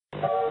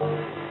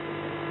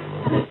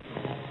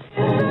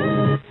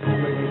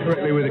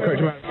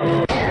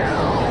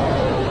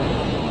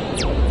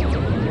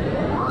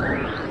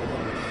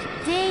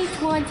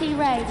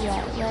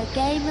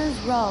gamers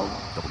roll.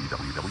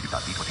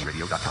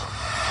 www.d20radio.com.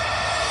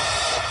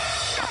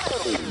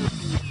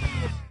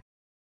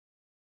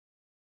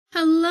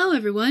 Hello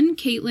everyone,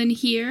 Caitlin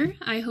here.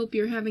 I hope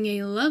you're having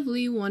a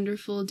lovely,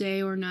 wonderful day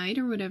or night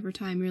or whatever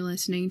time you're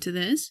listening to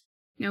this.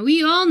 Now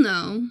we all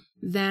know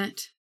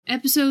that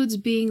episodes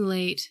being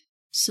late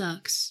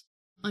sucks.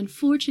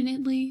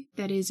 Unfortunately,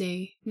 that is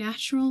a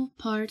natural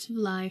part of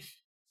life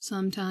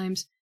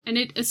sometimes. And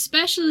it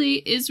especially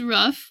is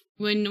rough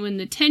when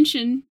the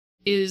tension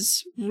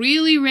is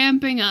really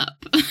ramping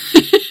up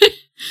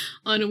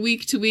on a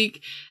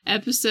week-to-week,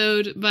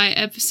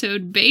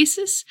 episode-by-episode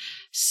basis.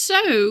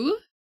 So,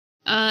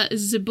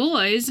 the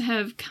boys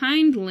have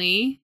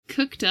kindly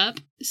cooked up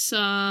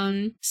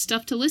some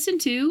stuff to listen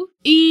to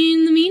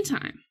in the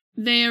meantime.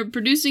 They are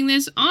producing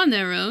this on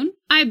their own.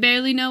 I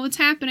barely know what's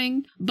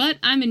happening, but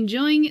I'm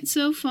enjoying it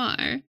so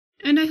far,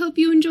 and I hope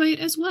you enjoy it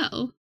as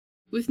well.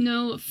 With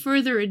no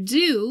further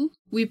ado,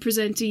 we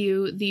present to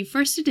you the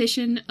first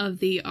edition of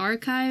the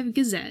Archive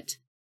Gazette.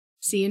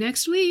 See you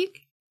next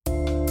week!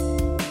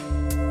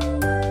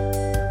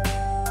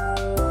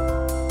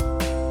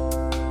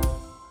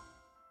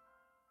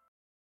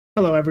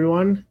 Hello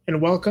everyone,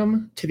 and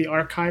welcome to the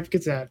Archive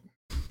Gazette.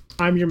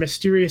 I'm your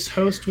mysterious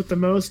host with the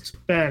most,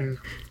 Ben,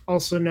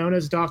 also known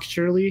as Doc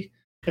Shirley,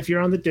 if you're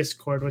on the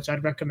Discord, which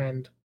I'd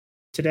recommend.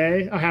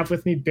 Today, I have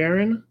with me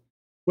Baaron.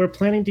 We're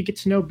planning to get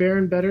to know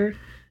Baaron better,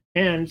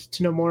 and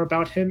to know more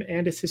about him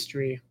and his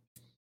history.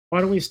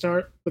 Why don't we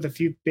start with a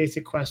few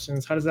basic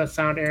questions? How does that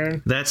sound,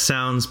 Aaron? That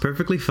sounds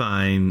perfectly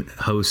fine.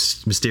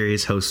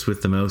 Mysterious host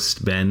with the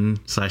most,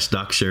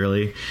 Ben/Doc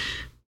Shirley.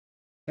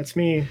 That's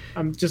me.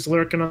 I'm just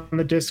lurking on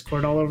the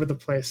Discord all over the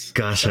place.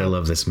 Gosh, so I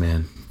love this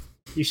man.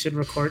 You should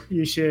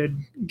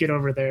get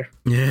over there.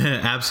 Yeah,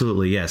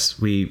 absolutely. Yes.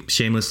 We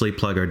shamelessly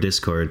plug our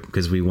Discord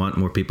because we want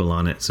more people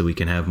on it so we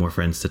can have more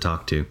friends to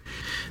talk to.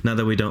 Not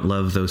that we don't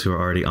love those who are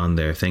already on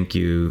there. Thank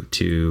you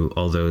to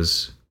all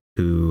those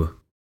who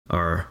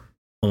are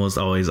almost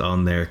always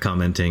on there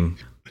commenting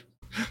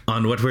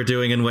on what we're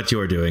doing and what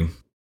you're doing.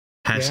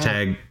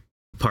 Hashtag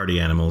party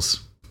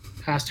animals.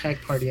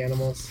 Hashtag party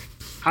animals.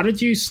 How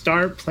did you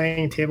start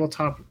playing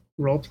tabletop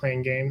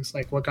role-playing games?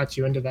 Like, what got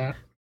you into that?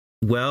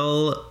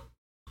 Well,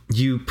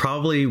 you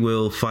probably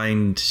will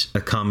find a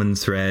common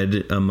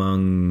thread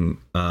among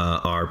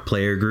our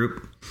player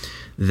group,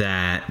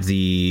 that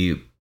the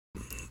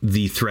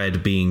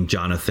thread being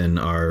Jonathan,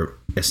 our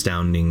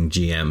astounding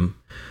GM.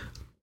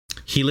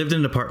 He lived in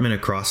an apartment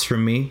across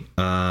from me,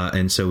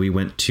 and so we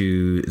went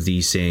to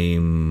the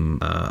same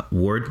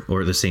ward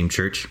or the same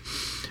church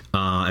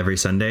every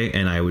Sunday,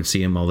 and I would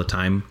see him all the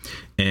time.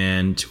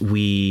 And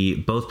we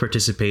both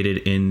participated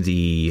in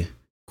the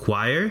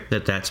choir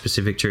that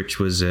specific church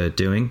was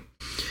doing.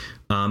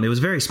 It was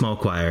a very small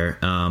choir,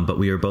 but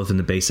we were both in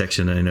the bass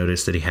section, and I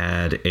noticed that he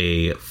had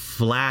a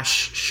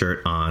Flash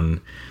shirt on.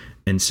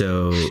 And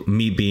so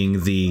me,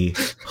 being the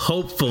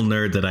hopeful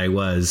nerd that I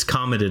was,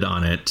 commented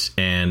on it,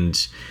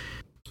 and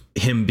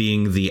him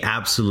being the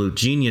absolute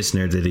genius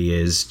nerd that he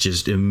is,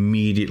 just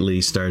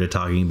immediately started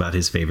talking about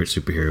his favorite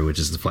superhero, which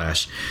is the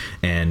Flash.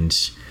 And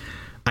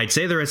I'd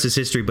say the rest is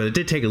history, but it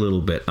did take a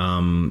little bit.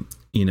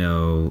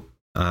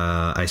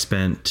 I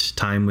spent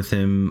time with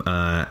him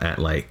at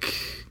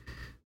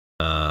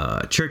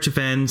church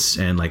events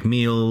and like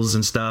meals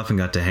and stuff, and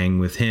got to hang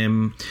with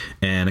him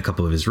and a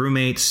couple of his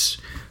roommates.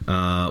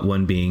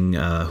 One being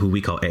who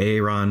we call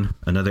E.01,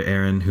 another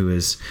Aaron who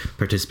has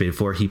participated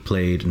before. He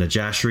played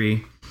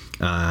Najashri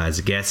as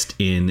a guest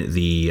in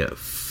the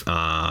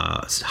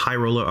High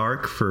Roller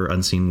arc for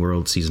Unseen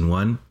World Season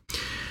 1.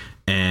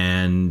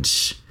 And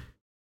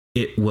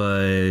it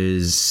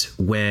was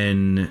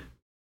when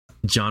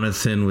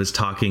Jonathan was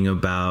talking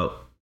about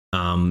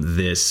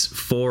this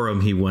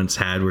forum he once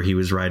had where he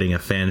was writing a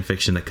fan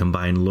fiction that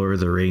combined Lord of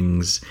the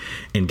Rings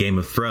and Game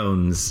of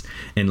Thrones,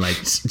 and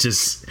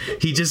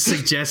he just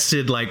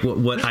suggested like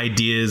what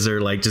ideas,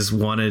 or like just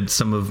wanted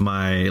some of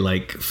my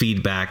like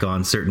feedback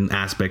on certain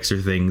aspects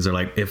or things, or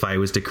like if I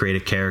was to create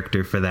a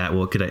character for that,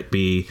 what could it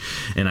be?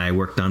 And I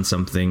worked on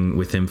something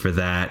with him for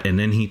that. And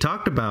then he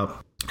talked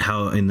about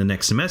how in the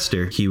next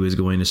semester he was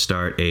going to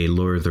start a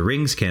Lord of the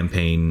Rings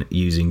campaign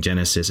using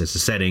Genesis as a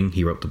setting.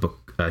 He wrote the book.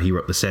 He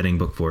wrote the setting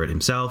book for it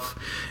himself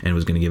and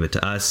was going to give it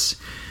to us.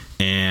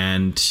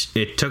 And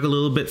it took a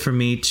little bit for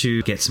me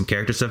to get some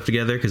character stuff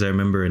together, because I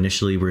remember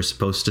initially we were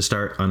supposed to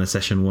start on a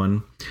session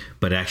 1,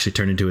 but it actually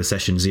turned into a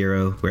session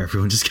 0 where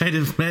everyone just kind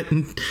of met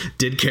and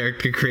did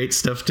character create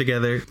stuff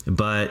together.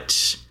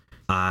 But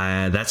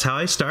that's how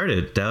I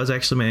started. That was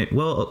actually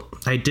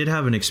I did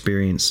have an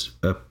experience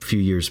a few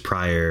years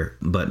prior,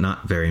 but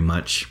not very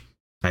much.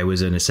 I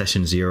was in a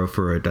session 0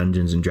 for a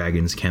Dungeons and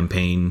Dragons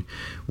campaign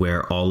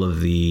where all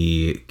of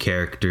the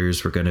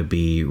characters were going to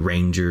be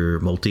Ranger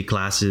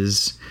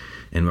multi-classes,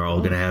 and we're all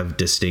going to have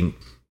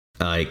distinct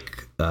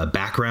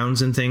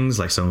backgrounds and things.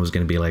 Like someone was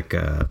going to be like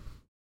a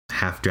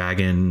half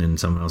dragon and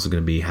someone else was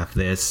going to be half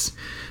this.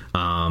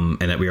 And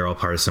that we were all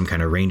part of some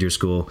kind of ranger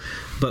school.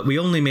 But we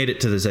only made it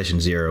to the session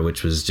 0,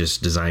 which was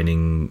just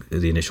designing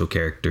the initial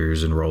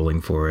characters and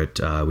rolling for it.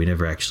 We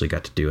never actually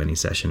got to do any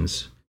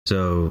sessions.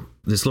 So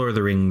this Lord of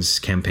the Rings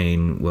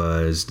campaign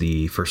was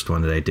the first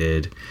one that I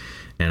did.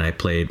 And I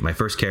played my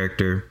first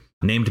character,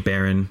 named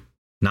Baaron,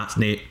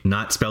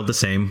 not spelled the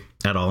same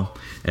at all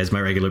as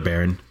my regular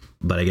Baaron.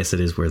 But I guess it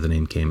is where the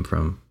name came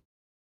from.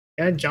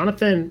 Yeah,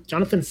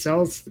 Jonathan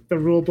sells the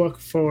rule book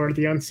for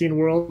the Unseen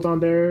World on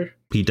there.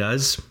 He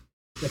does.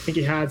 I think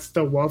he has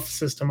the wealth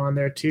system on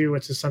there too,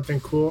 which is something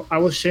cool. I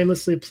will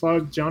shamelessly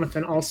plug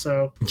Jonathan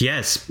also.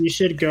 Yes. You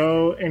should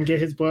go and get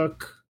his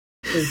book,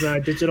 his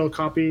digital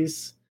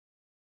copies.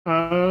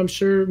 I'm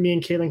sure me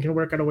and Caitlin can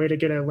work out a way to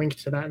get a link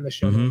to that in the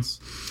show notes.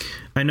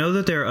 I know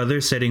that there are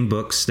other setting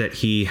books that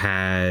he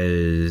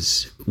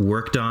has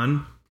worked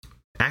on.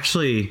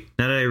 Actually,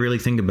 now that I really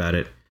think about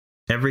it,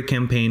 every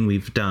campaign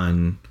we've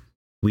done,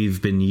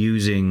 we've been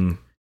using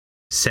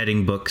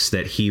setting books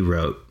that he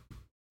wrote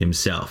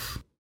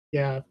himself.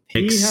 Yeah.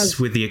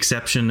 With the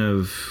exception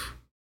of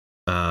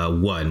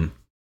one,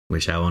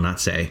 which I will not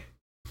say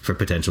for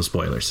potential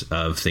spoilers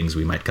of things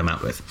we might come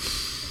out with.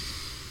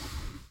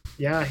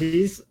 Yeah,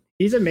 he's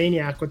a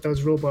maniac with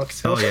those rule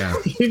books. Oh, yeah.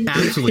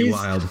 Absolutely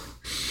wild.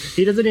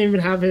 He doesn't even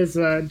have his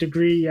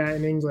degree yet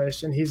in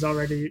English, and he's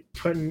already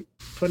putting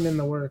in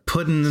the work.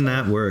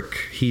 That work.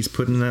 He's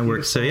putting in that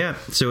work. So, yeah.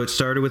 So it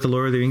started with the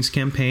Lord of the Rings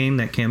campaign.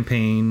 That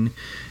campaign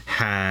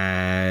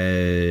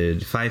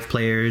had 5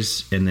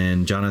 players, and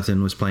then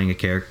Jonathan was playing a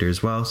character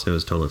as well. So it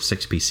was a total of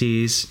 6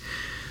 PCs.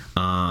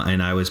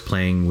 And I was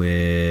playing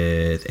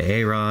with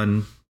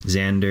Aaron,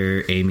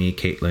 Xander, Amy,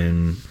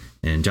 Caitlin,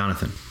 and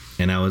Jonathan.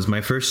 And that was my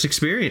first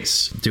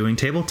experience doing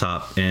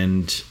tabletop,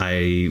 and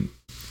I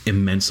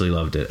immensely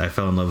loved it. I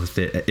fell in love with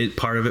it.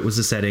 Part of it was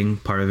the setting,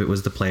 part of it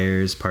was the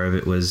players, part of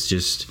it was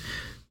just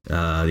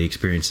the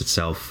experience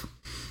itself.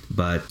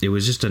 But it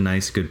was just a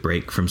nice, good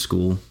break from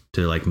school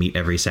to like meet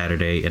every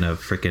Saturday in a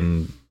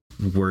freaking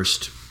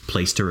worst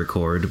place to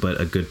record,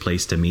 but a good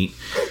place to meet.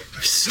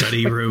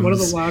 Study rooms. One of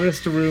the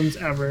loudest rooms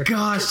ever.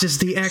 Gosh, just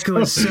the echo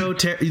is so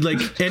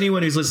like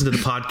anyone who's listened to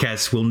the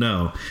podcast will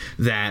know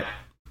that.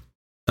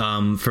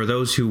 For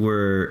those who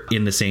were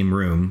in the same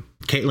room,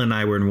 Caitlin and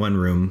I were in one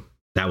room.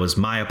 That was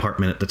my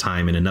apartment at the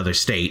time in another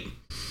state.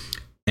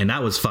 And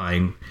that was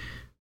fine.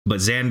 But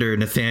Xander,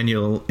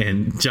 Nathaniel,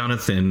 and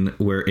Jonathan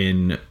were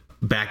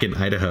back in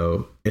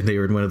Idaho. And they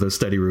were in one of those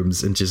study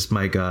rooms. And just,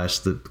 my gosh,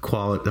 the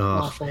quality. Oh,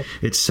 awful.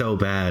 It's so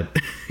bad.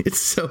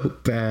 It's so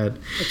bad.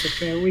 It's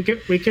okay.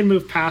 We can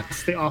move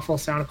past the awful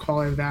sound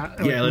quality of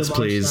that. Yeah, let's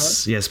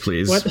please. Yes,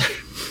 please.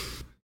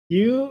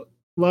 You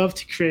love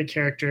to create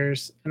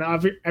characters, and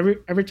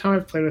every time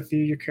I've played with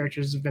you, your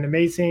characters have been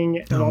amazing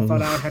and all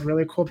thought out, had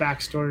really cool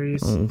backstories.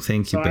 Oh,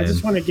 thank you, Ben. I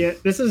just want to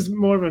this is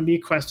more of a me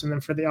question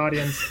than for the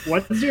audience.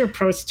 What is your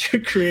approach to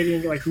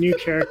creating like new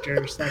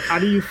characters? Like, how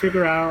do you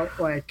figure out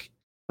like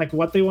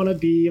what they want to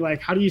be?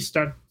 Like, how do you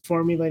start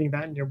formulating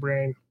that in your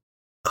brain?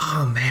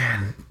 Oh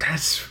man,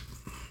 that's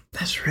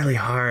really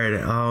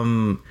hard.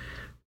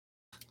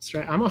 That's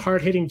right. I'm a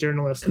hard-hitting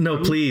journalist. No,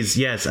 please.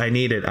 Yes, I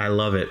need it. I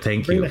love it.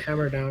 Thank you. Bring the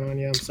hammer down on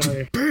you. I'm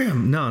sorry.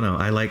 Bam! No.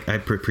 I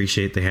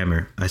appreciate the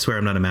hammer. I swear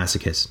I'm not a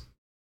masochist.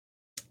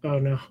 Oh,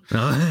 no.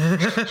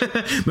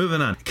 Moving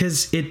on.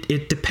 Because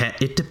it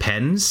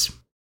depends.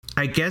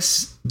 I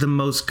guess the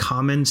most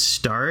common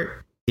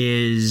start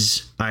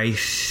is I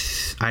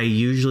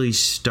usually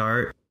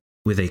start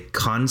with a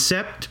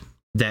concept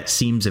that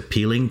seems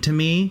appealing to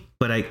me,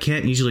 but I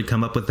can't usually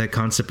come up with that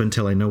concept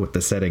until I know what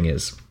the setting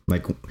is.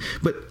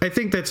 But I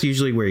think that's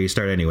usually where you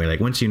start anyway. Like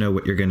once you know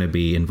what you're going to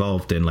be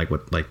involved in, like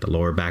the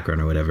lore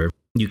background or whatever,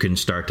 you can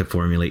start to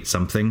formulate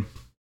something.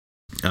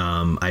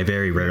 I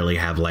very rarely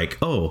have like,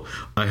 oh,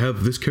 I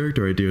have this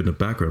character idea in the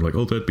background. Like,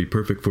 oh, that'd be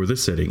perfect for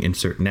this setting.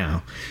 Insert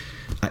now.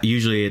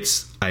 Usually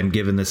I'm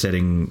given the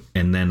setting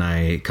and then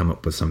I come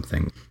up with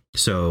something.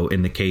 So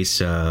in the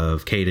case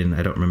of Caden,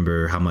 I don't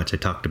remember how much I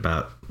talked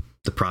about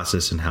the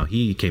process and how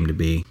he came to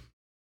be.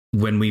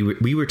 When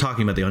we were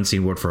talking about the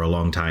Unseen World for a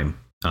long time.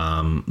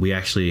 We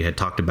actually had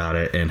talked about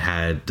it and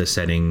had the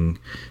setting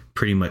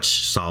pretty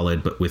much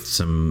solid, but with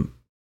some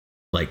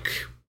like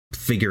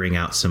figuring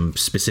out some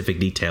specific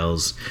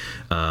details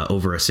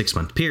over a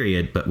 6-month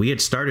period. But we had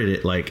started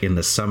it like in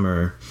the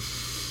summer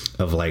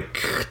of like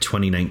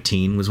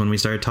 2019 was when we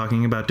started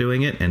talking about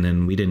doing it, and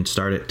then we didn't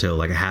start it till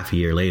like a half a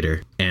year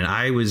later. And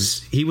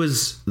he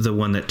was the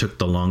one that took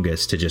the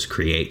longest to just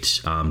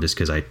create, just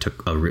because it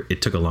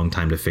took a long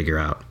time to figure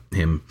out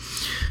him.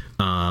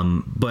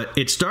 But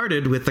it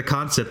started with the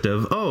concept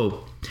of,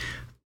 oh,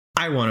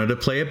 I wanted to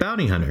play a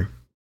bounty hunter.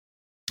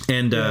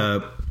 And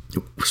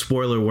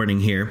spoiler warning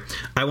here,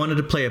 I wanted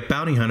to play a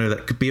bounty hunter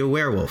that could be a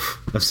werewolf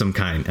of some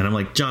kind. And I'm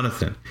like,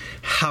 Jonathan,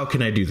 how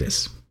can I do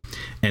this?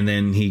 And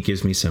then he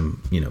gives me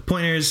some,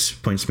 pointers,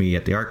 points me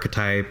at the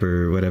archetype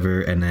or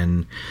whatever, and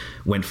then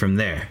went from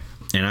there.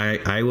 And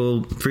I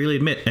will freely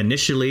admit,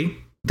 initially,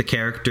 the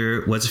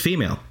character was a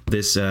female.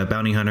 This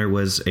bounty hunter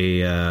was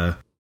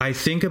I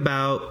think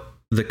about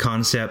the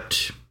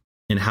concept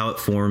and how it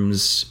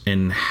forms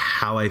and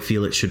how I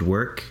feel it should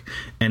work.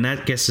 And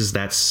that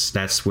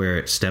that's where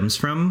it stems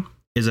from,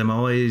 is I'm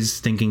always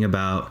thinking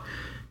about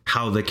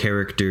how the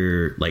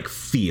character like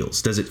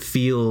feels. Does it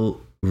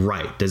feel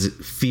right? Does it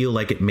feel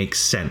like it makes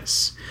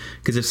sense?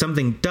 Because if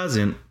something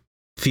doesn't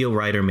feel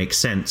right or make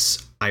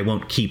sense, I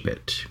won't keep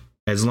it.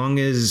 As long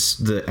as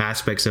the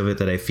aspects of it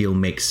that I feel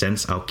make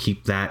sense, I'll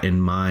keep that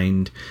in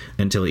mind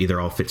until it either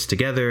all fits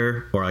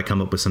together or I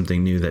come up with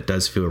something new that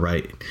does feel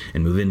right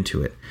and move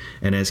into it.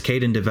 And as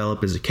Caden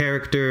developed as a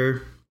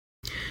character,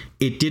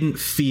 it didn't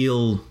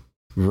feel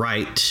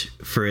right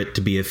for it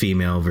to be a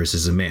female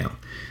versus a male.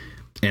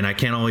 And I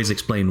can't always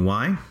explain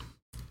why,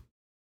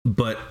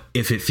 but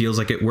if it feels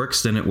like it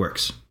works, then it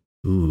works.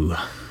 Ooh,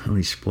 how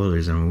many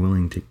spoilers I'm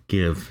willing to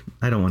give?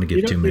 I don't want to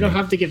give too many. We don't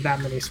have to give that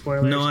many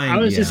spoilers. No, I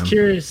was just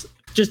curious,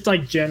 just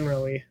like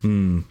generally.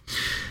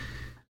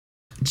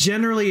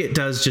 Generally, it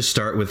does just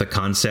start with a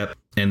concept,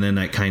 and then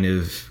that kind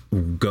of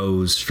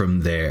goes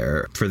from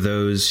there. For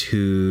those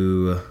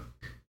who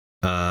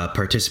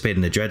participate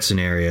in the dread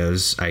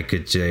scenarios, I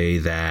could say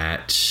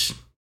that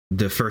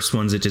the first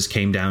ones it just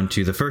came down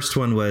to, the first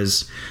one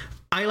was,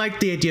 I like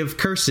the idea of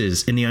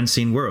curses in the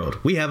unseen world.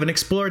 We haven't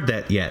explored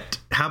that yet.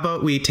 How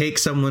about we take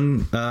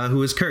someone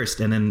who is cursed?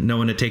 And then no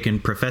one had taken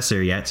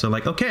professor yet. So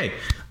like, okay,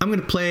 I'm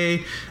going to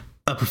play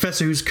a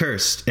professor who's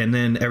cursed. And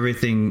then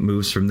everything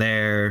moves from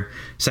there.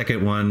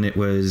 Second one, it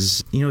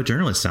was,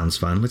 journalist sounds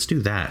fun. Let's do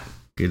that.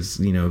 Because,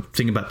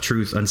 thinking about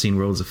truth, unseen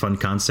world is a fun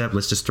concept.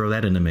 Let's just throw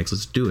that in the mix.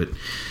 Let's do it.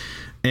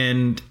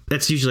 And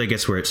that's usually, I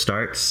guess, where it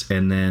starts.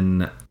 And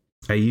then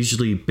I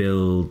usually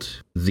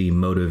build the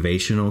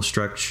motivational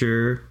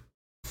structure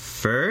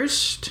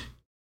first.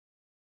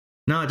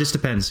 No, it just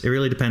depends. It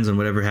really depends on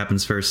whatever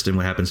happens first and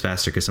what happens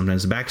faster, because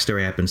sometimes the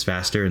backstory happens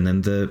faster and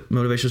then the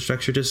motivational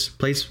structure just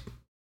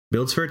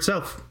builds for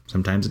itself.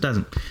 Sometimes it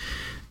doesn't.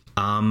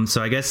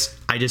 So I guess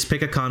I just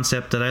pick a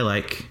concept that I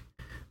like,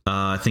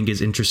 I think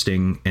is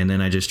interesting, and then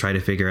I just try to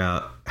figure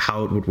out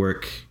how it would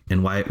work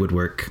and why it would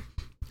work,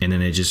 and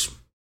then I just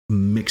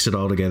mix it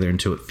all together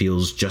until it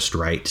feels just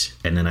right,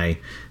 and then I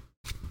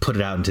put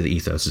it out into the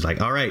ethos. It's like,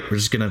 all right, we're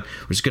just gonna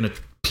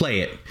play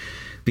it.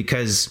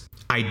 Because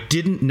I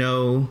didn't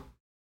know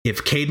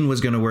if Caden was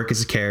going to work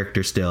as a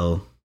character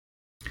still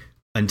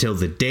until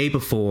the day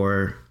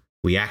before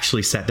we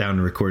actually sat down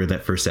and recorded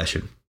that first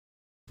session.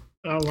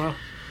 Oh,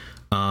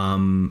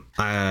 wow.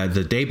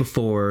 The day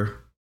before,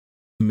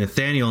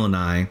 Nathaniel and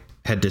I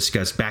had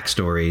discussed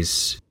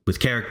backstories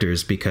with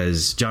characters,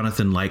 because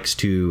Jonathan likes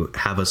to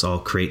have us all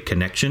create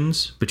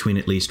connections between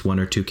at least one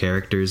or two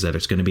characters that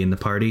are going to be in the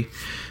party.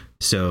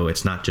 So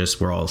it's not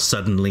just we're all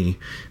suddenly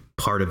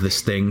part of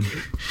this thing.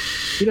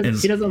 He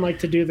doesn't like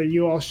to do that.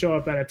 You all show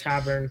up at a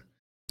tavern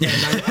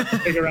and now you have to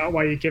figure out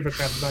why you give a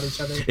crap about each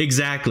other.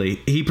 Exactly.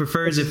 He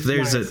prefers if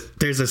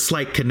there's a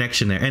slight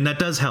connection there, and that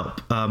does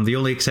help. The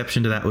only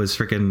exception to that was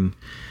freaking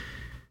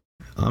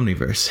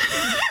Omniverse.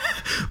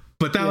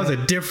 But that was a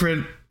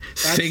different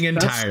thing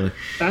entirely.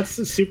 That's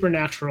the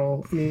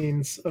supernatural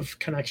means of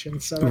connection.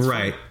 So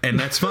right. And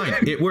that's fine.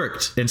 It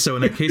worked. And so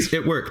in that case,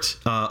 it worked.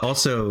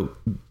 Also,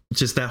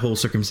 just that whole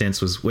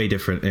circumstance was way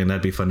different, and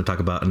that'd be fun to talk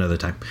about another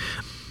time.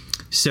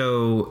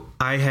 So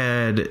I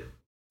had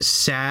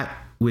sat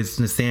with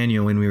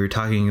Nathaniel when we were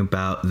talking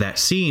about that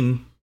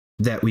scene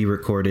that we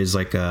recorded. Is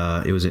like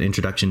it was an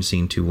introduction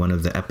scene to one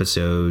of the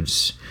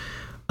episodes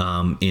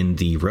in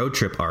the road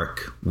trip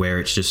arc, where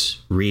it's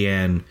just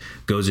Rianne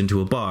goes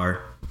into a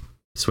bar.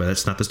 So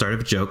that's not the start of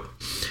a joke,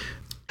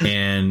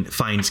 and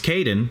finds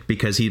Caden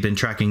because he'd been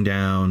tracking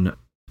down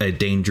a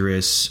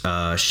dangerous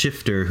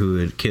shifter who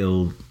had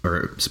killed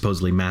or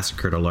supposedly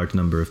massacred a large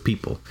number of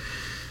people.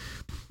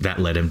 That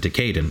led him to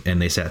Caden,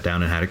 and they sat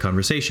down and had a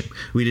conversation.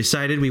 We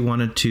decided we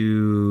wanted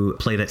to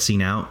play that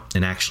scene out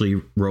and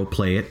actually role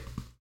play it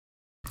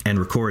and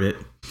record it,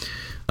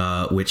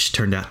 which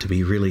turned out to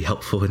be really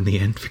helpful in the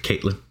end for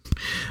Caitlin,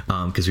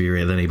 because we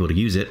were then able to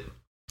use it.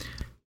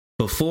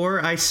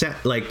 Before I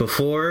sat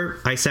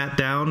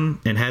down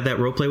and had that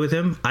role play with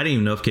him, I didn't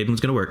even know if Caden was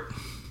going to work.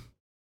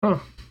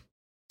 Oh.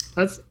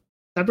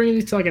 That brings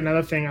me to like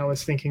another thing I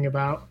was thinking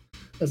about.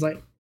 Is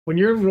like when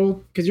you're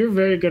because you're a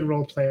very good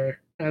role player.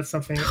 That's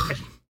something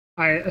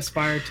I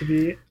aspire to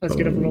be as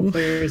good of a role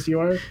player as you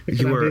are.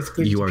 Because I'm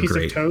basically you a are piece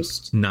great. Of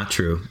toast. Not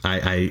true.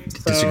 I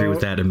disagree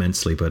with that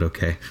immensely, but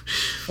okay.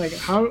 Like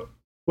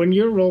when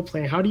you're role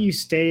playing, how do you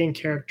stay in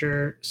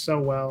character so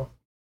well?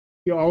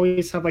 You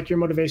always have like your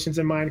motivations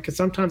in mind, because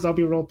sometimes I'll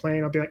be role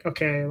playing. I'll be like,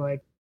 okay,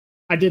 like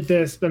I did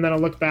this, but then I'll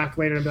look back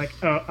later and be like,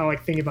 oh, I'll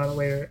like think about it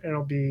later, and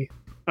it'll be,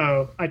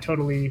 oh, I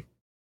totally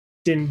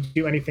didn't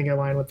do anything in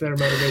line with their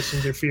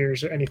motivations or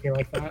fears or anything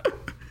like that.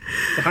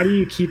 So how do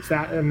you keep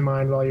that in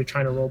mind while you're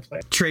trying to role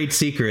play? Trade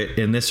secret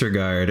in this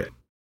regard,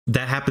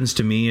 that happens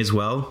to me as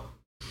well,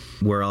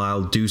 where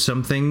I'll do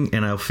something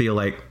and I'll feel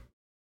like,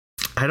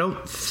 I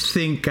don't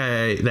think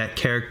that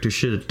character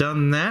should have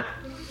done that.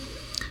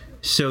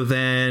 So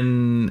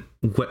then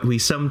what we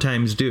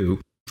sometimes do,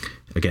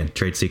 again,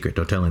 trade secret,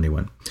 don't tell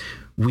anyone.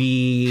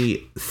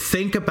 we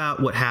think about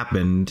what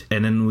happened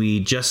and then we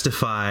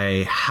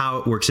justify how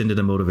it works into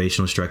the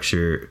motivational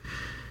structure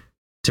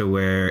to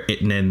where it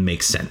then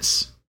makes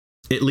sense,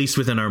 at least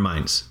within our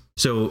minds.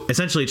 So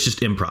essentially it's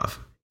just improv.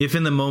 If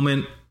in the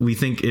moment we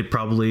think it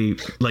probably,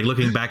 like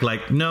looking back,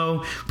 like,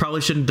 no, probably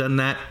shouldn't have done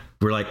that,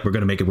 we're like, we're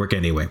going to make it work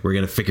anyway. We're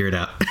going to figure it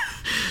out.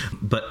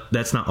 But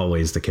that's not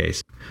always the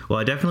case. Well,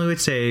 I definitely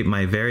would say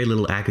my very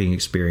little acting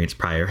experience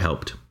prior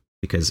helped,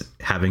 because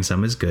having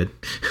some is good.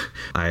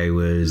 I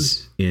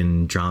was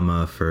in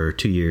drama for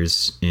 2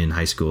 years in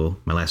high school,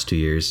 my last 2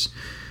 years.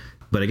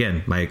 But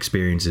again, my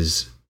experience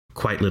is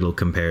quite little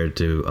compared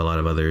to a lot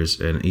of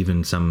others, and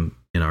even some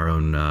in our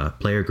own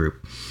player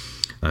group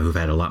who've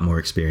had a lot more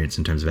experience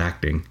in terms of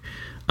acting.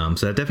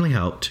 So that definitely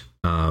helped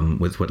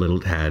with what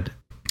little it had.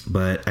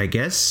 But I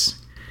guess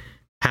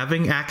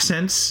having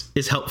accents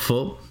is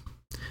helpful,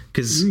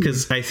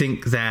 because I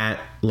think that,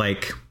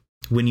 like,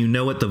 when you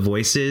know what the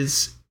voice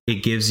is,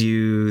 it gives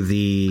you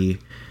the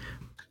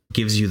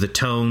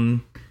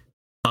tone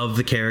of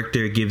the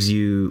character. It gives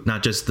you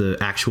not just the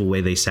actual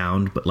way they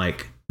sound, but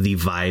like the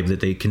vibe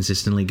that they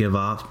consistently give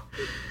off.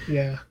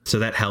 Yeah. So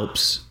that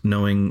helps.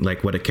 Knowing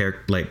like what a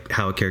character, like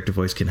how a character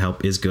voice can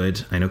help is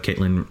good. I know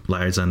Caitlin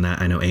relies on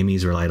that. I know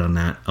Amy's relied on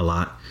that a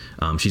lot.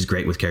 She's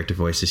great with character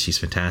voices. She's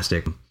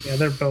fantastic. Yeah,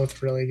 they're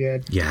both really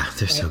good. Yeah,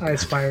 they're so good. I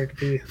aspire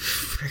to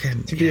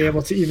be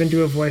able to even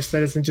do a voice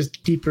that isn't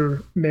just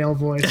deeper male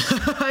voice.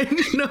 I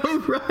know,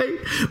 right?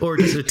 Or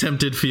just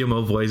attempted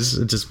female voice.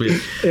 Just be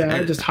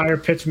just higher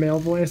pitched male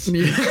voice.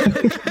 Yeah.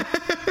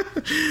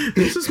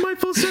 This is my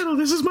falsetto.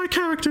 This is my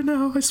character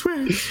now. I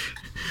swear.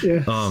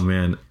 Yeah. Oh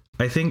man,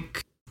 I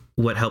think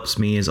what helps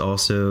me is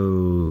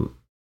also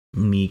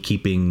me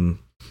keeping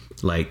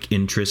like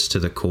interest to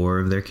the core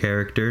of their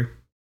character,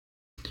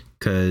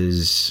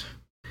 because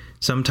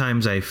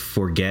sometimes I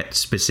forget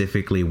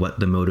specifically what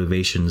the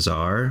motivations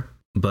are,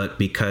 but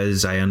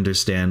because I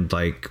understand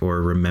like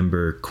or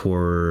remember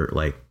core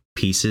like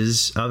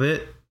pieces of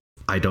it,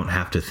 I don't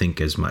have to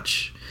think as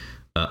much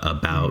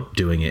about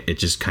doing it. It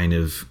just kind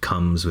of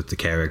comes with the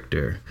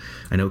character.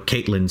 I know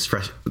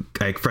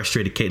I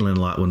frustrated Caitlin a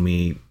lot when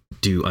we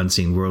do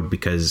Unseen World,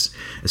 because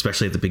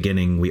especially at the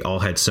beginning we all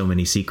had so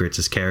many secrets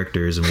as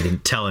characters and we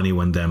didn't tell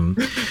anyone them,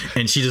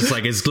 and she just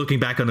like is looking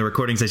back on the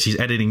recordings that she's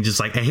editing just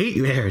like, I hate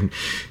you, Aaron,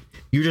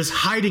 you're just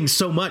hiding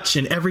so much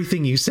in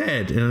everything you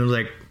said. And I'm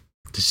like,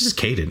 this is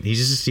Caden.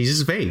 He's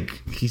just vague.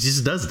 He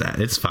just does that.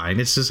 It's fine.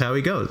 It's just how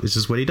he goes. It's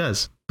just what he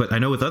does. But I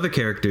know with other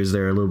characters,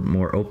 they're a little bit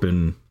more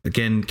open.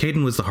 Again,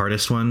 Caden was the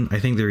hardest one. I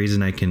think the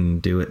reason I can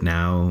do it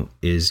now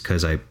is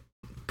because I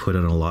put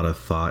in a lot of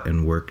thought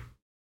and work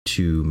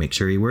to make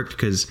sure he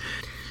worked.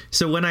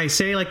 So when I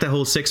say like the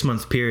whole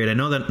 6-month period, I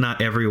know that not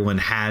everyone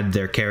had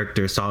their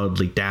character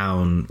solidly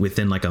down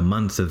within like a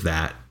month of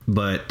that.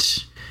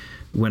 But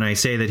when I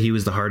say that he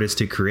was the hardest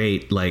to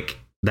create, like,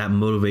 that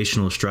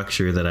motivational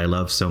structure that I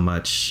love so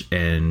much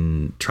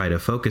and try to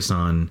focus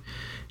on,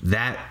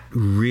 that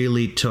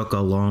really took a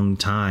long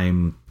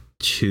time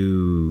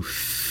to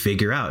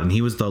figure out. And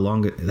he was the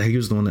one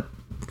that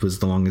was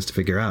the longest to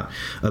figure out.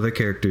 Other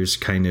characters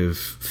kind of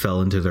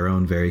fell into their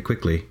own very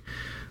quickly.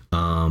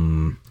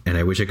 And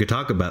I wish I could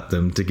talk about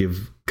them to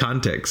give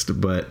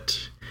context, but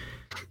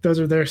those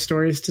are their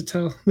stories to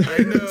tell.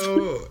 I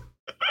know.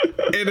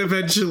 And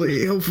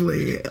eventually,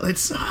 hopefully,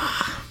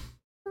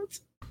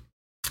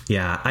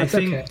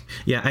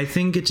 I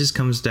think it just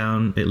comes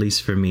down, at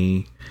least for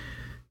me,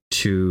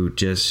 to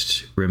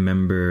just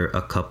remember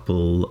a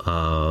couple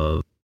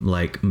of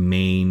like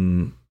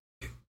main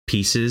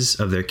pieces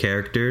of their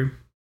character,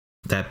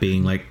 that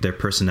being like their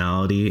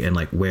personality and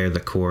like where the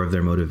core of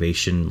their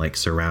motivation like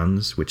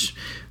surrounds, which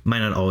might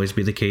not always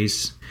be the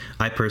case.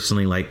 I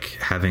personally like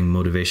having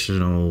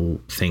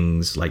motivational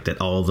things like that.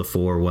 All the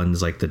 4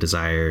 ones, like the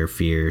desire,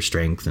 fear,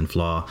 strength, and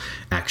flaw,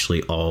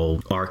 actually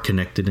all are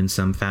connected in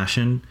some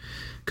fashion,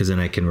 because then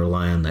I can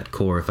rely on that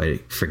core if I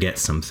forget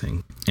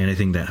something. And I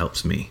think that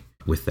helps me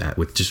with that,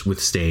 with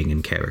staying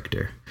in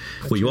character.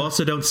 What you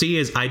also don't see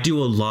is I do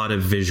a lot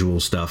of visual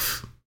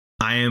stuff.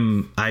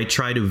 I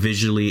try to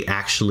visually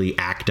actually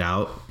act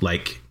out,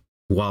 like,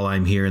 while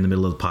I'm here in the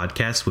middle of the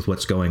podcast with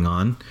what's going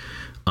on,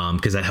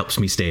 because that helps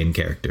me stay in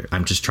character.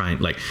 I'm just trying,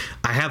 like,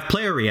 I have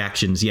player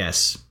reactions,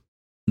 yes,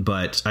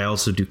 but I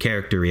also do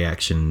character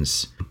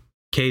reactions.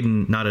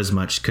 Caden, not as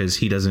much, because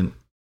he doesn't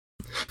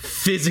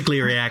physically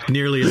react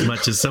nearly as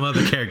much as some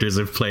other characters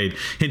have played.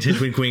 Hint,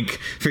 hint, wink, wink.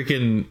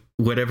 Freaking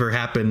whatever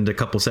happened a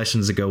couple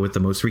sessions ago with the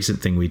most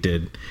recent thing we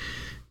did.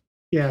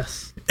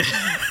 Yes.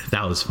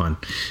 That was fun.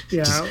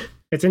 Yeah.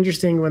 It's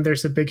interesting when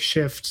there's a big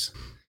shift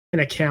in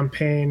a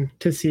campaign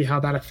to see how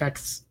that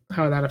affects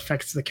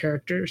the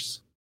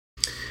characters.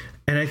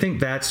 And I think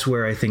that's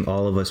where I think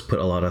all of us put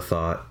a lot of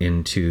thought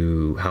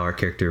into how our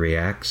character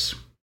reacts.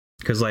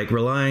 Because like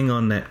relying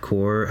on that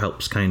core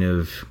helps kind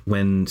of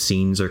when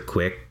scenes are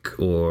quick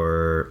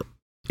or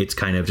it's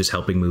kind of just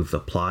helping move the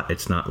plot.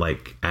 It's not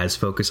like as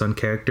focused on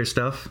character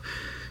stuff.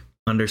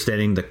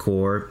 Understanding the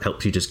core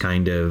helps you just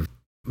kind of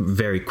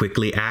very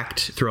quickly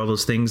act through all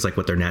those things, like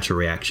what their natural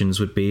reactions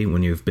would be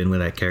when you've been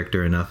with that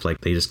character enough. Like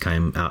they just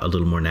come out a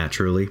little more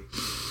naturally.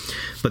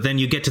 But then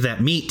you get to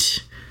that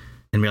meet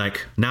and be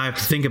like, now I have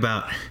to think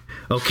about,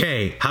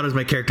 okay, how does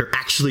my character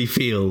actually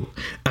feel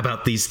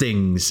about these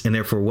things? And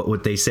therefore, what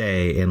would they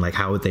say? And like,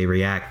 how would they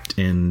react?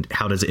 And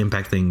how does it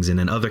impact things? And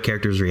then other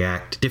characters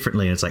react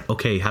differently. And it's like,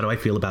 okay, how do I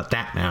feel about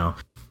that now?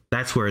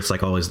 That's where it's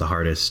like always the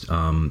hardest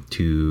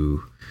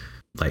to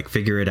like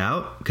figure it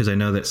out, because I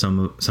know that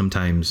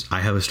sometimes I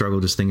have a struggle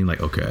just thinking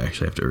like, okay, I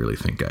actually have to really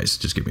think, guys,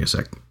 just give me a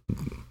sec.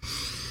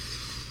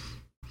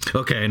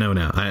 Okay, I know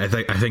now. I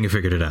think I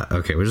figured it out.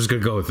 Okay, we're just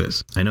gonna go with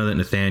this. I know that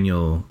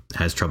Nathaniel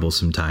has trouble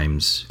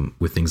sometimes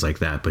with things like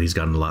that, but he's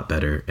gotten a lot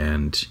better,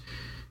 and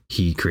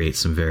he creates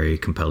some very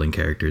compelling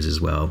characters as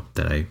well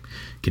that I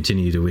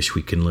continue to wish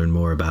we can learn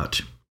more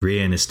about.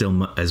 Rian is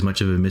still as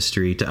much of a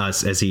mystery to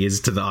us as he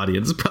is to the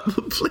audience,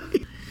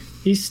 probably.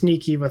 He's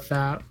sneaky with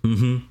that.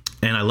 Mm-hmm.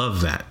 And I love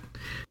that.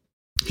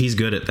 He's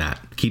good at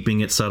that,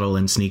 keeping it subtle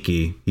and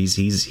sneaky. He's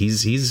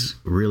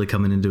really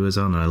coming into his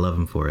own, and I love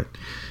him for it.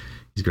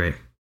 He's great.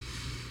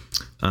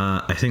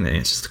 I think that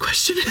answers the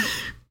question.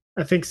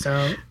 I think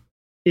so.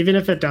 Even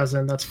if it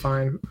doesn't, that's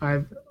fine.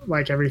 I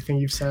like everything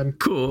you've said.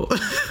 Cool.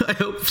 I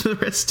hope the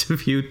rest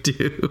of you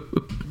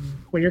do.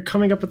 When you're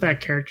coming up with that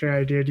character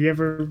idea, do you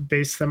ever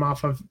base them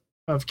off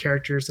of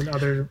characters in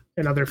other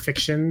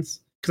fictions?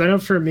 Because I know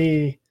for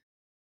me,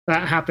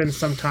 that happens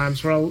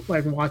sometimes where I'll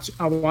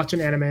watch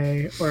an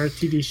anime or a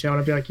TV show and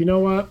I'll be like, you know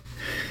what?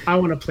 I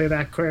want to play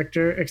that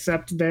character,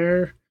 except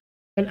they're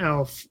an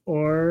elf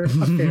or a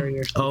fairy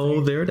or something.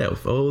 Oh, they're an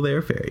elf. Oh, they're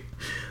a fairy.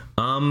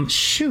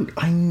 Shoot,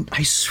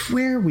 I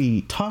swear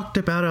we talked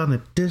about it on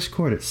the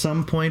Discord at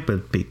some point,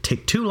 but it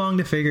take too long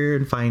to figure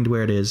and find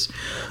where it is.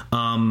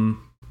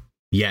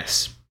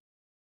 Yes.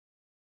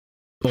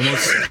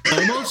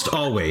 Almost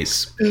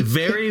always.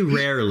 Very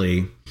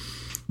rarely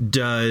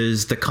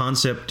does the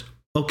concept...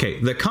 Okay,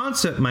 the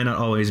concept might not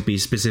always be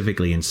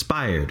specifically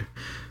inspired,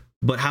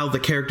 but how the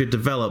character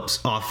develops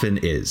often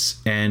is.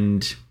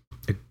 And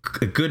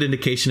a good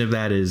indication of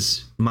that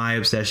is my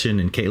obsession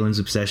and Caitlin's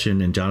obsession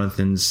and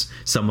Jonathan's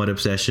somewhat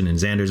obsession and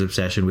Xander's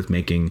obsession with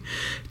making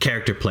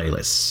character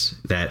playlists.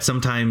 That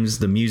sometimes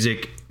the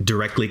music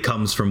directly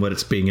comes from what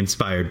it's being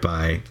inspired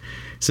by.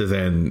 So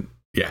then,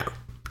 yeah.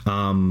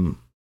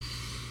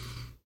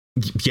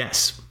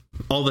 Yes,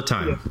 all the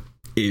time.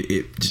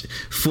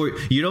 For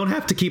you don't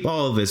have to keep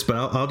all of this, but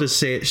I'll just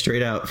say it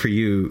straight out for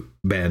you,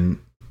 Ben.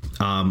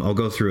 I'll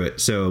go through it.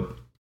 So,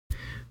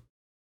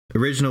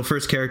 original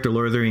first character,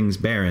 Lord of the Rings,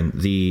 Baaron,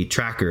 the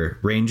tracker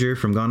ranger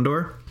from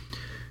Gondor.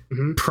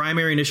 Mm-hmm.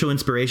 Primary initial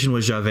inspiration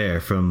was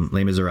Javert from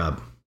Les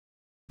Miserables.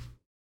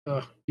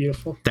 Oh,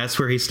 beautiful. That's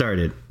where he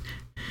started.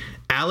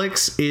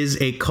 Alex is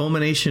a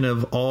culmination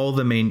of all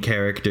the main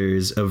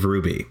characters of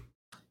Ruby.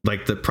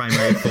 Like the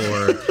primary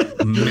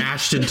four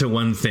mashed into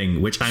one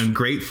thing, which I'm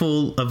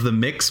grateful of the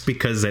mix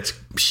because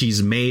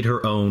she's made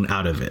her own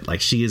out of it. Like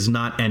she is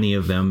not any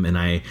of them, and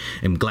I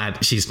am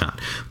glad she's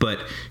not. But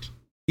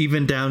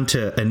even down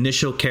to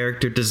initial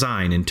character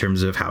design in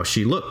terms of how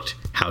she looked,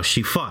 how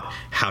she fought,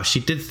 how she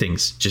did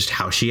things, just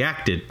how she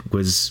acted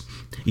was,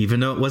 even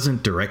though it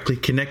wasn't directly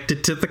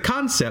connected to the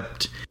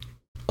concept,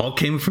 all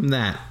came from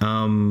that.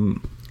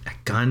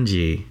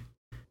 Ganji.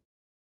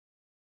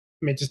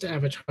 I mean, just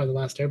Avatar: The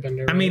Last Airbender.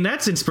 Right? I mean,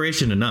 that's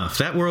inspiration enough.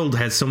 That world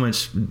has so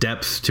much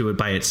depth to it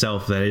by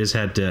itself that I just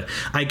had to...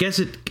 I guess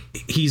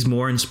he's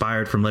more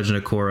inspired from Legend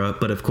of Korra,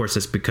 but of course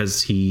that's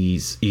because he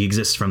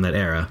exists from that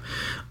era.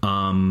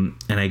 And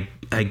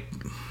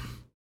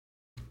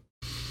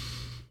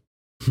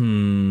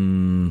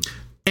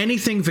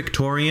anything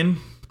Victorian.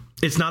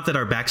 It's not that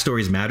our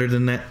backstories mattered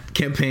in that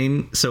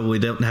campaign, so we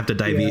don't have to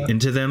dive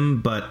into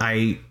them, but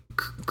I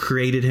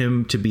created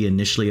him to be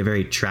initially a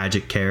very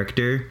tragic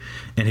character,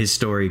 and his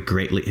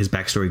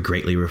backstory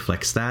greatly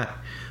reflects that,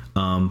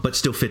 but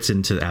still fits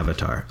into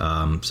Avatar.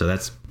 So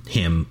that's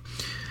him.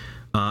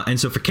 And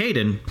so for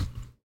Caden,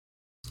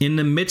 in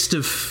the midst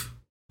of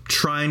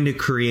trying to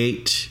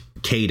create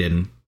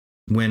Caden,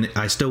 when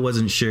I still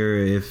wasn't sure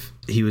if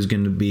he was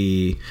going to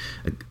be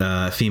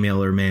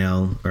female or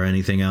male or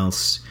anything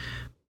else,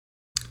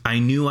 I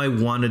knew I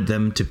wanted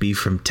them to be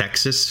from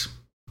Texas.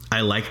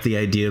 I liked the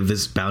idea of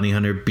this bounty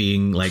hunter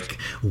being like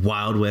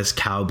Wild West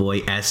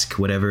cowboy-esque,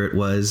 whatever it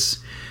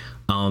was.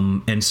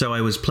 And so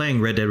I was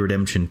playing Red Dead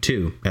Redemption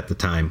 2 at the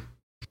time.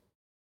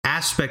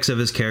 Aspects of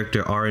his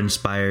character are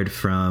inspired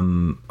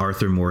from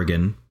Arthur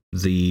Morgan,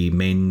 the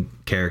main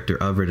character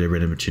of Red Dead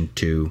Redemption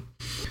 2.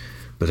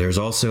 But there's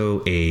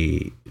also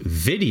a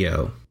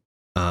video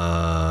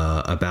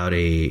about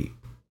a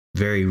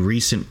very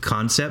recent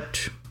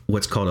concept,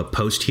 what's called a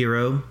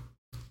post-hero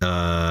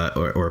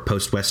or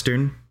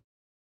post-western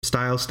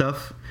style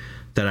stuff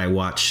that I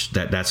watched.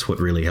 That's what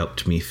really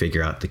helped me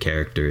figure out the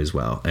character as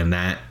well. And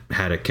that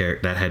had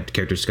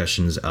character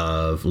discussions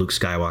of Luke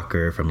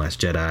Skywalker from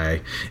Last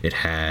Jedi. It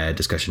had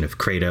discussion of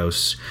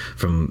Kratos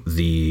from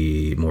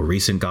the more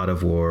recent God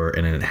of War,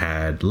 and it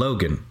had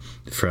Logan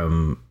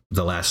from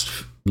the last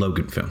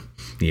Logan film,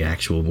 the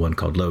actual one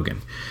called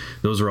Logan.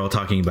 Those were all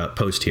talking about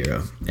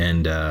post-hero,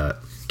 and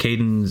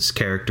Caden's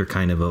character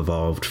kind of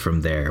evolved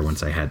from there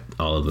once I had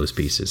all of those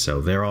pieces. So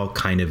they're all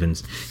kind of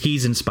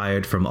he's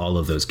inspired from all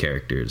of those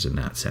characters in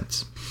that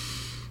sense.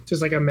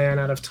 Just like a man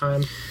out of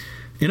time.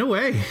 In a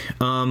way.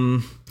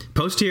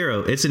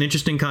 Post-hero, it's an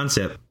interesting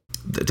concept.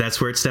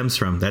 That's where it stems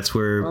from. That's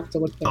where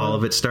all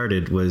of it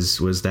started,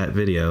 was that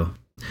video.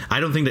 I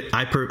don't think that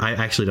I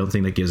actually don't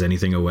think that gives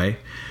anything away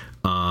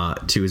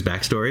to his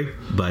backstory,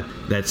 but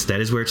that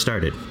is where it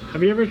started.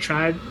 Have you ever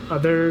tried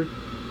other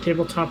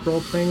tabletop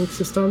role-playing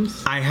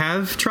systems? I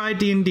have tried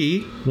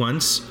D&D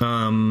once.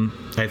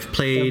 I've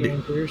played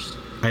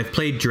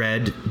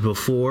Dread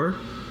before,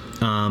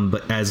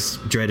 but as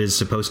Dread is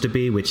supposed to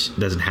be, which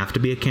doesn't have to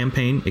be a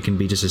campaign, it can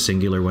be just a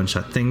singular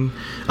one-shot thing.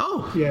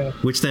 Oh, yeah.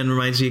 Which then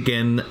reminds me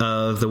again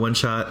of the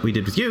one-shot we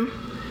did with you.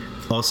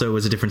 Also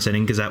was a different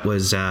setting, because that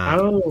was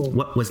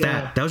what was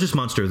that? That was just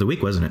Monster of the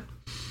Week, wasn't it?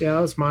 Yeah, that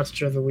was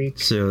Monster of the Week.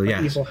 So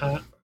yeah, Evil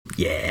Hat.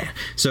 Yeah.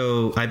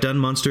 So I've done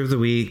Monster of the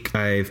Week.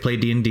 I've played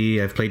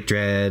D&D. I've played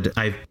Dread.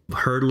 I've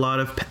heard a lot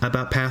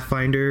about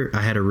Pathfinder.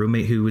 I had a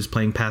roommate who was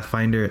playing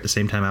Pathfinder at the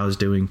same time I was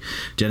doing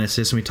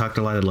Genesis, and we talked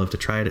a lot. I'd love to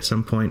try it at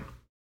some point.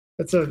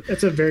 It's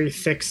a very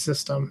thick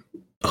system.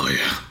 Oh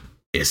yeah,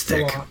 it's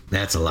thick.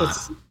 That's a lot.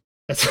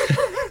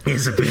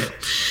 It's a bit.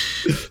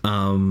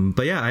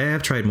 But yeah, I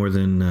have tried more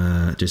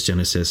than just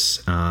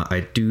Genesis.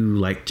 I do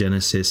like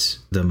Genesis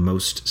the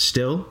most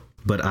still,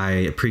 but I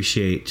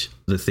appreciate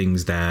the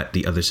things that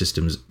the other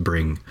systems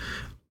bring,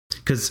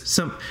 because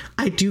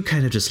I do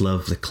kind of just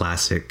love the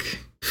classic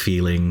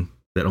feeling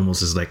that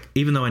almost is like,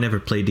 even though I never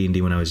played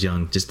D&D when I was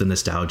young, just the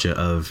nostalgia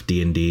of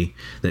D&D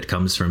that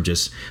comes from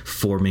just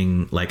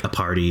forming like a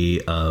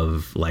party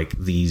of like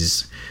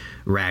these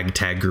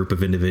ragtag group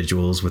of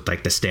individuals with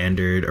like the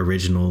standard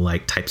original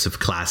like types of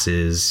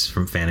classes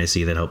from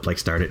fantasy that help like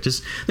start it.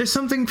 Just there's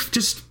something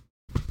just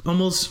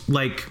almost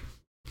like,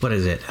 what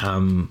is it,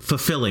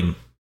 fulfilling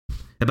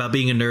about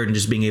being a nerd and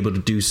just being able to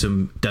do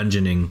some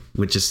dungeoning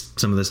with just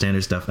some of the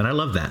standard stuff, and I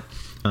love that.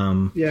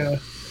 Yeah.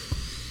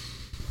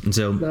 And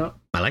so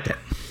I like that.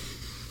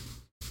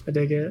 I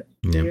dig it.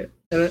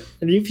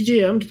 And you've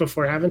GM'd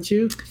before, haven't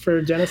you,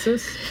 for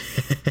Genesis?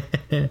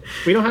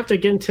 We don't have to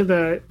get into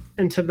the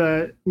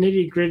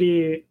nitty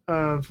gritty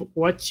of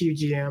what you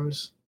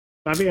GM'd.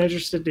 I'd be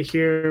interested to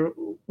hear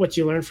what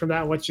you learned from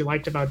that, what you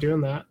liked about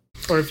doing that,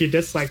 or if you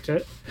disliked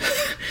it.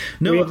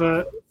 No, we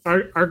have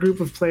our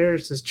group of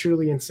players is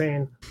truly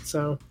insane.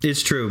 So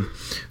it's true.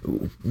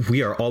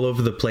 We are all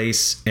over the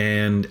place,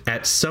 and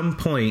at some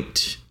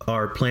point,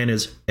 our plan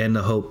is, and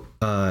the hope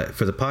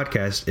for the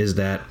podcast is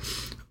that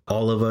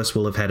all of us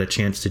will have had a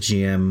chance to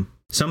GM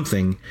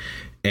something,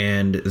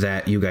 and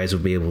that you guys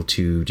will be able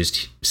to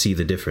just see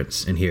the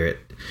difference and hear it.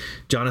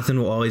 Jonathan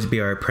will always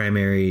be our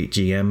primary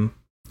GM.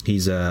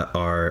 He's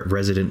our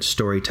resident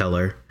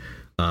storyteller,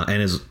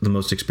 and is the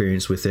most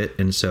experienced with it.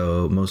 And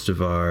so most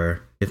of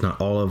our, if not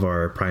all of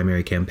our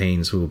primary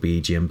campaigns will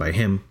be GM'd by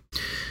him.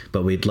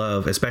 But we'd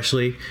love,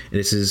 especially,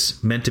 this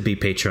is meant to be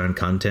Patreon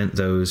content,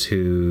 those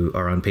who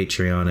are on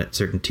Patreon at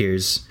certain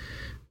tiers,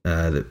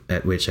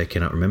 at which I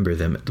cannot remember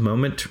them at the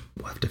moment.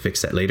 We'll have to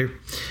fix that later.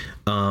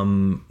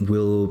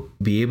 We'll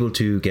be able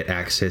to get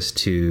access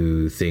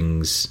to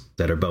things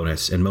that are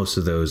bonus, and most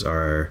of those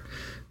are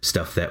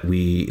stuff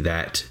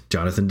that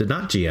Jonathan did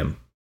not GM,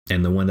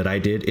 and the one that I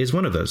did is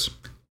one of those.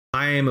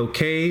 I am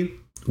okay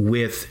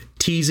with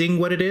teasing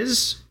what it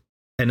is,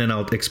 and then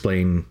I'll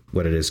explain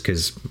what it is,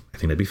 because I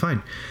think that'd be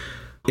fine.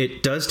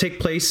 It does take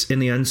place in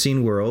the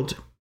unseen world,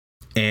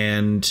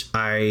 and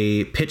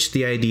I pitched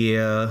the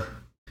idea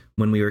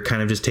when we were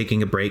kind of just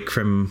taking a break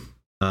from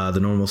the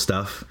normal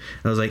stuff.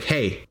 I was like,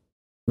 hey,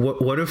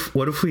 what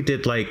if we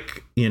did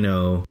like,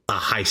 a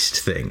heist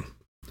thing?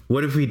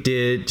 What if we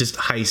did just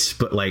heist,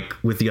 but like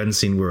with the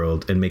unseen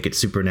world, and make it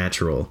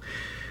supernatural?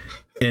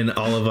 And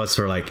all of us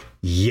were like,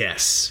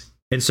 yes.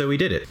 And so we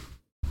did it.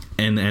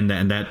 And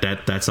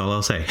that's all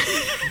I'll say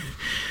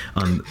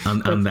on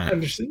that.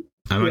 Understood.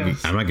 I'm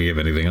not gonna give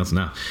anything else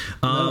now.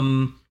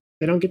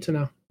 They don't get to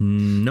know.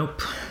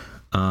 Nope.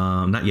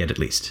 Not yet, at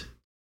least.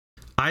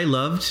 I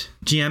loved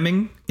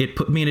GMing. It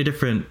put me in a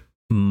different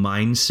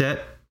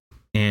mindset,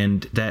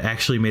 and that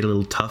actually made it a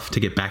little tough to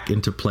get back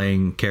into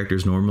playing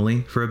characters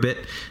normally for a bit,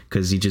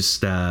 because you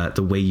just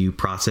the way you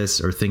process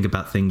or think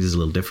about things is a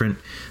little different.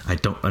 I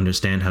don't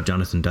understand how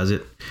Jonathan does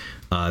it.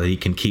 That he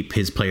can keep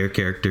his player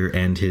character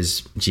and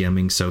his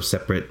GMing so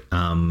separate,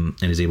 and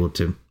is able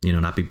to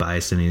not be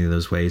biased in any of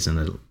those ways,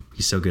 and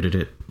he's so good at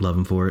it. Love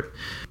him for it.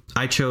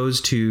 I chose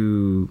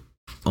to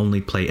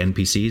only play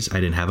NPCs. I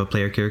didn't have a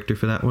player character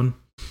for that one.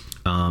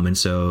 And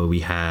so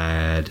we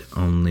had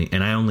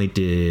I only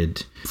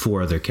did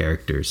 4 other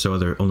characters.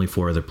 So only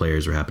 4 other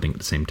players were happening at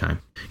the same time,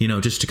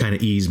 just to kind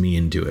of ease me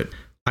into it.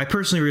 I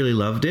personally really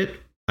loved it.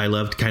 I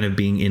loved kind of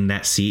being in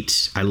that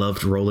seat. I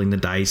loved rolling the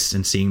dice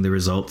and seeing the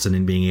results, and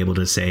then being able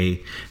to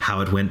say how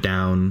it went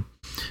down.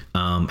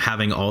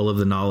 Having all of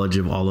the knowledge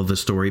of all of the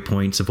story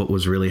points of what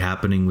was really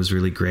happening was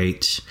really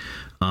great.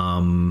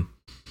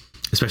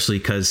 especially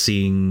because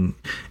seeing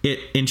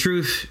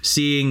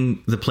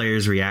the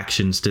players'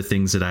 reactions to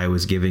things that I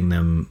was giving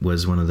them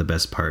was one of the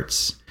best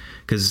parts.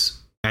 Because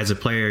as a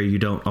player, you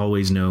don't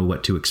always know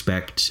what to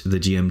expect the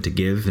GM to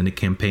give in a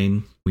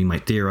campaign. We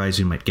might theorize,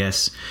 we might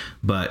guess,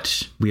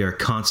 but we are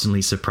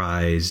constantly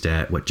surprised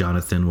at what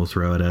Jonathan will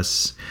throw at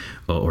us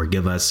or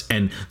give us.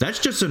 And that's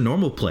just a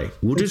normal play.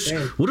 We'll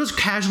just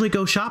casually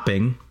go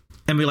shopping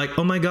and be like,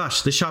 oh my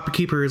gosh, the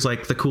shopkeeper is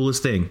like the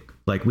coolest thing.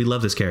 Like, we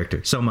love this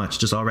character so much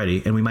just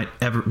already, and we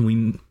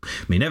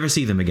may never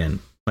see them again.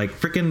 Like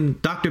freaking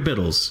Dr.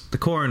 Biddles, the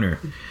coroner.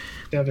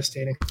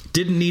 Devastating.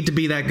 Didn't need to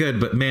be that good,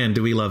 but man,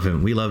 do we love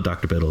him. We love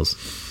Dr. Biddles.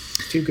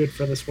 Too good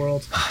for this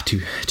world.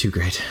 Too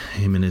great.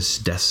 Him and his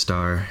Death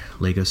Star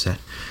Lego set.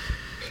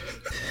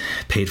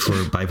 Paid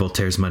for by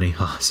Voltaire's money.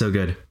 Oh, so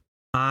good.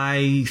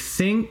 I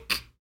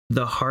think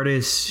the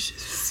hardest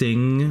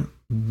thing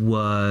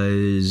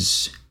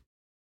was...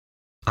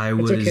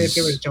 It's okay if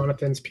it was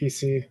Jonathan's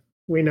PC.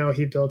 We know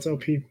he builds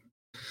OP.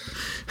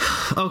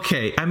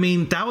 Okay, I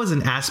mean, that was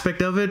an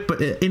aspect of it,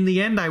 but in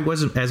the end, I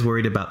wasn't as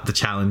worried about the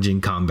challenging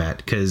combat,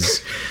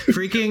 because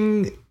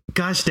freaking...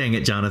 Gosh dang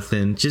it,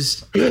 Jonathan.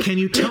 Just, can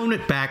you tone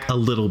it back a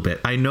little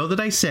bit? I know that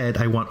I said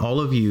I want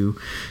all of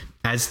you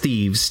as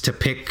thieves to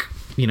pick,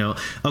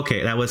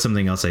 okay, that was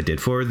something else I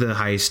did. For the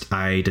heist,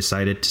 I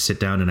decided to sit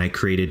down and I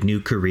created new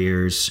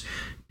careers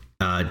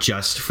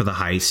just for the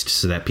heist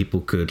so that people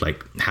could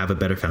have a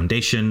better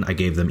foundation. I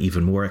gave them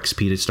even more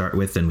XP to start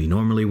with than we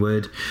normally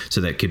would,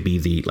 so that could be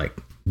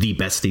the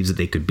best thieves that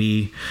they could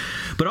be.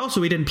 But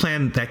also, we didn't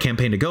plan that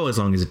campaign to go as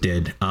long as it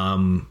did.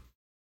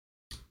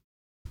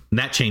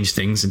 That changed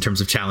things in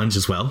terms of challenge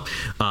as well.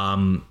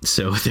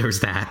 So there was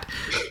that.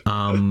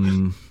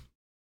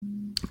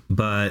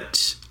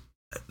 But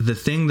the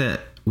thing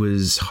that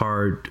was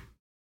hard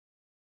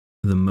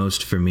the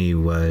most for me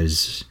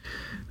was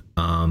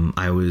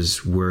I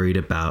was worried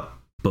about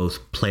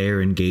both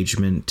player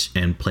engagement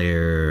and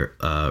player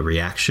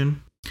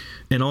reaction.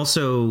 And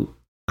also,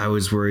 I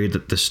was worried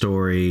that the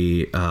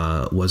story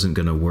wasn't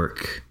going to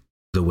work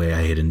the way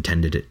I had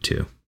intended it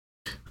to.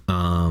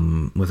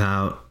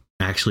 Without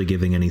actually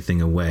giving anything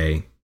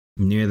away,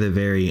 near the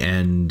very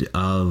end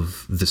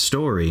of the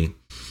story,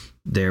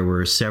 there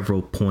were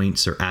several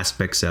points or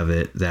aspects of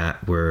it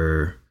that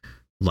were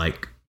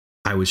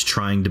I was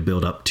trying to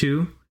build up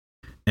to,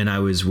 and I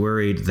was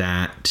worried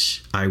that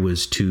I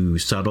was too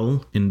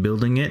subtle in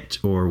building it,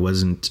 or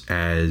wasn't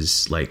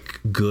as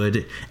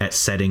good at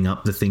setting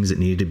up the things that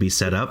needed to be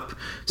set up,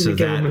 so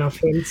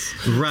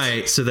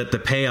that the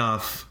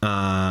payoff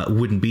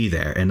wouldn't be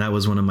there. And that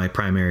was one of my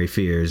primary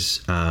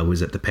fears,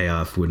 was that the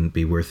payoff wouldn't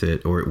be worth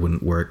it, or it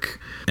wouldn't work,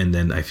 and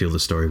then I feel the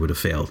story would have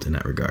failed in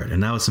that regard.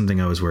 And that was something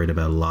I was worried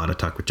about a lot. I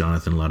talked with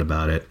Jonathan a lot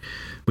about it,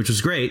 which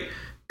was great,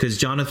 because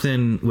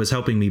Jonathan was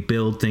helping me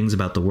build things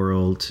about the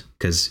world,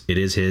 because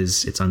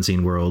it's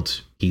Unseen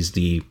World. He's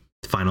the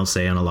final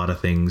say on a lot of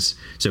things.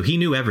 So he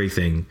knew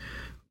everything,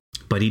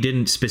 but he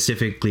didn't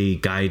specifically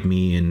guide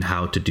me in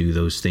how to do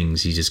those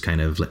things. He just kind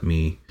of let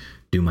me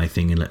do my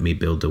thing and let me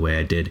build the way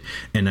I did.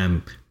 And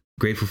I'm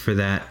grateful for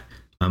that.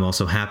 I'm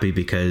also happy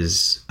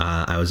because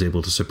I was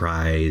able to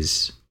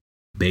surprise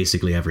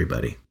basically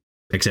everybody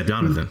except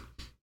Jonathan.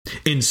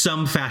 In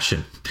some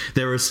fashion.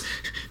 There was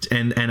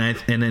and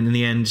in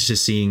the end,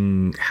 just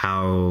seeing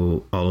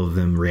how all of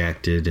them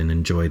reacted and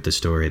enjoyed the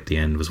story at the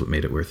end was what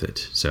made it worth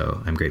it.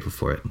 So I'm grateful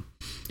for it.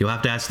 You'll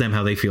have to ask them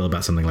how they feel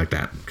about something like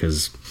that,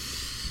 because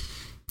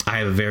I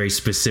have a very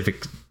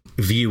specific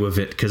view of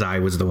it because I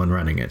was the one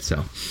running it.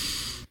 So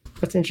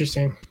that's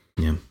interesting.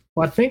 Yeah.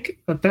 Well, I think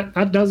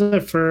that does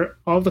it for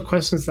all the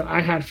questions that I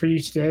had for you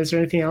today. Is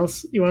there anything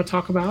else you want to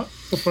talk about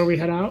before we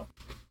head out?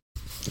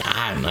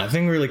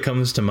 Nothing really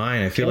comes to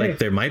mind. I feel like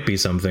there might be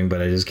something,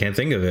 but I just can't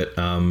think of it.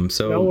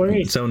 So no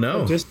worries. So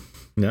no.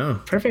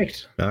 No.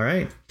 Perfect. All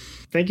right.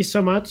 Thank you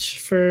so much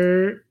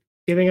for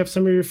giving up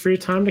some of your free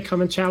time to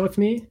come and chat with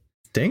me.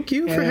 Thank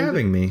you for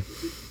having me.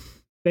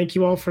 Thank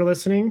you all for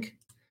listening.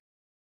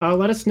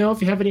 Let us know if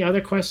you have any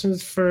other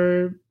questions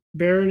for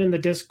Baaron in the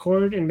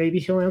Discord, and maybe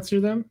he'll answer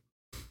them.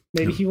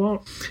 Maybe he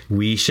won't.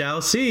 We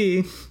shall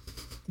see.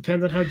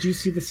 Depends on how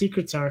juicy the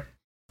secrets are.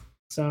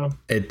 So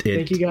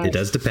thank you guys. It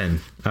does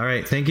depend. All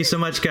right. Thank you so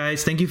much,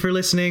 guys. Thank you for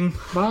listening.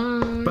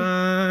 Bye.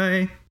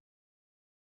 Bye.